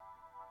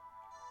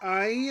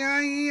Ai.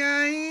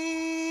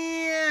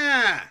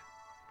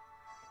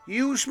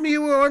 Use me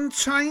one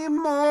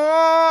time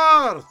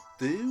more.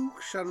 Duw,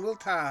 Llanwyl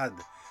Tad.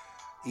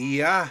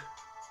 Ia.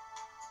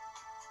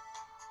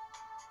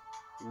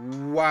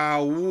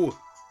 Waw.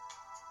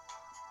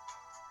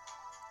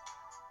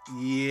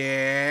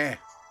 Yeah.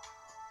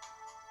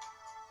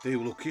 Duw,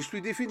 lwcus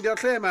dwi wedi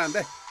ffindio'r lle yma,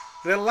 ynddo?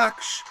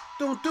 Relax,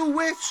 don't do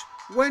it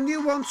when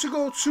you want to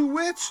go to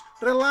it.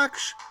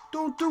 Relax,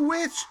 don't do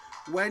it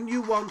when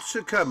you want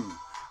to come.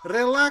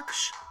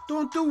 Relax,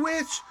 don't do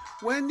it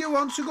when you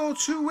want to go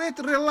to it.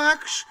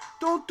 Relax,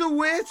 don't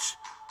do it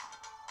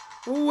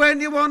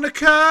when you want to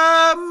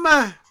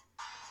come.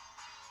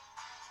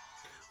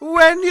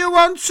 When you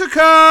want to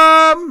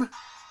come.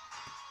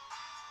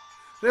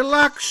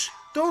 Relax,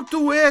 don't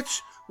do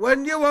it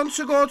when you want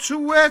to go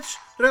to it.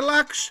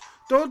 Relax,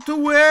 don't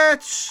do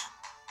it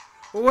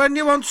when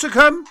you want to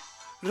come.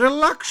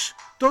 Relax,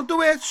 don't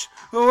do it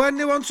when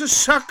you want to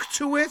suck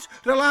to it.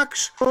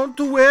 Relax, don't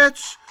do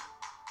it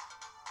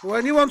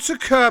when you want to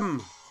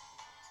come.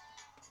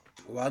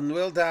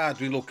 Wanwyl da,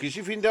 dwi'n lwcus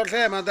i ffindio'r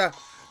lle yma da.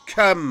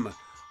 Come.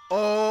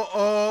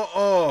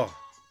 O.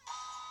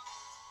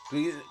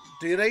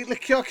 Dwi'n reit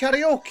licio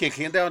karaoke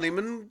chi, ynddo, o'n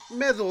i'n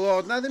meddwl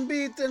oedd na ddim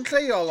byd yn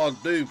lleol,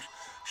 ond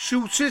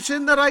shoot it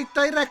in the right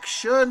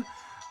direction,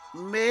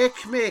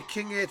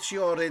 making it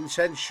your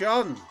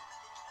intention.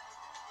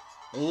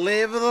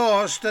 Live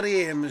those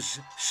dreams,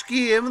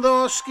 scheme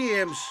those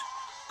schemes,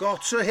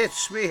 got to hit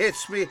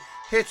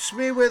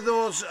me with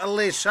those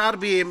laser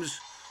beams,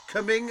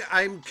 coming,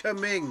 I'm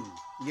coming,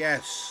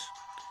 yes.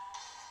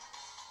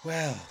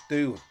 Wel,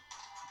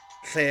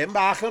 lle'n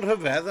bach yn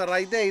rhyfedd, a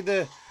rhaid deud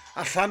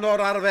allan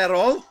o'r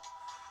arferol,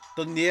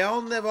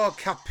 dynion efo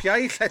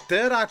capiau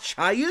lledr a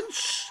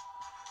giants.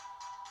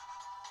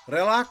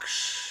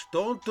 Relax,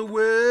 don't do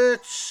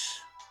it.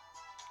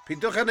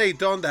 Pidwch yn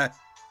neud o'n de.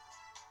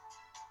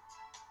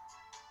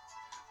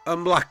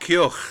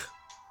 Ymlaciwch.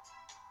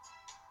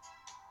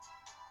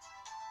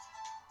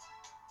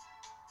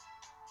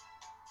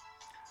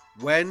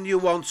 When you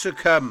want to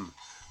come.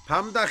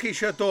 Pam da chi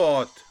eisiau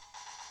dod?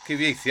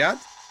 Cyfieithiad?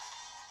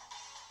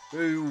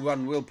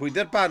 Wanwyl, pwy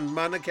dy'r band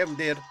ma'n y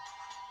cefndir?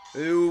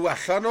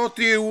 Allan o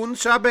diwn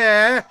ta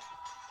be?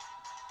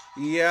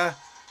 Ia,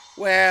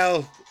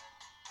 wel,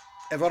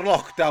 efo'r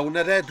lockdown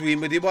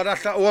dwi'n wedi bod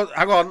allan...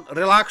 hang on,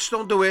 relax,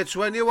 don't do it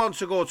when you want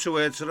to go to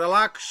it.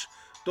 Relax,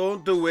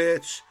 don't do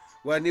it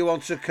when you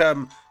want to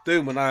come.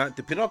 Mae'na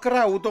dipyn o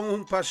grawd o'n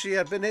hwmpas i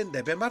erbyn hyn.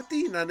 Be mae'r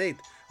dyn a'n neud?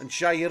 Yn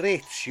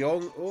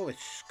gyratio,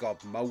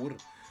 esgob mawr.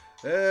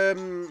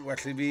 Well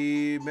i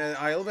fi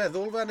ail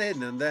feddwl fan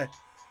hyn, ynddo.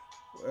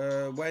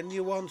 When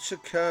you want to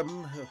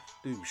come,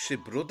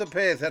 sibrwd y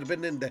peth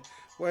erbyn hyn, de.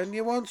 When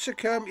you want to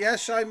come,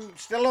 yes, I'm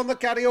still on the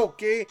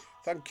karaoke,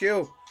 thank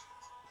you.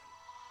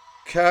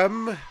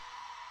 Come,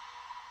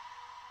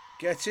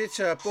 get it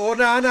up. O,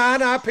 na,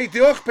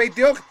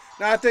 peidiwch.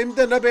 Na, dim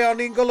dyna be o'n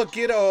i'n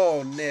golygu.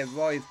 O,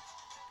 nefoedd.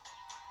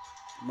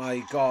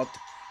 My God,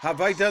 have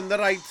I done the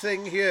right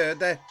thing here,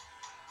 de?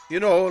 You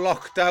know,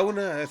 lockdown,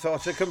 I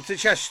thought I'd come to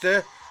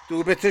Chester,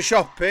 do a bit of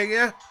shopping,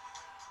 yeah?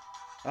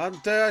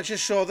 And I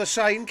just saw the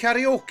sign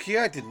karaoke.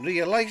 I didn't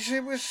realise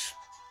it was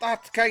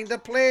that kind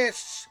of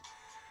place.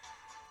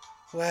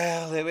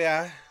 Well, there we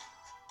are.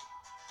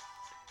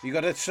 You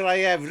got to try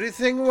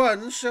everything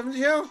once, haven't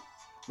you?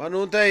 Ma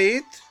nhw'n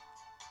deud.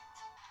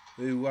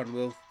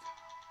 Wanwyl.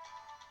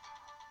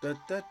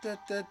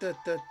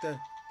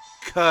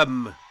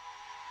 Come.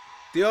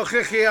 Diolch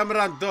i chi am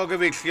rando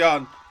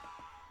gyfeillion.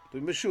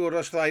 Dwi'n yn siŵr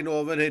os ddai'n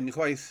o fan hyn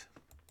chwaith.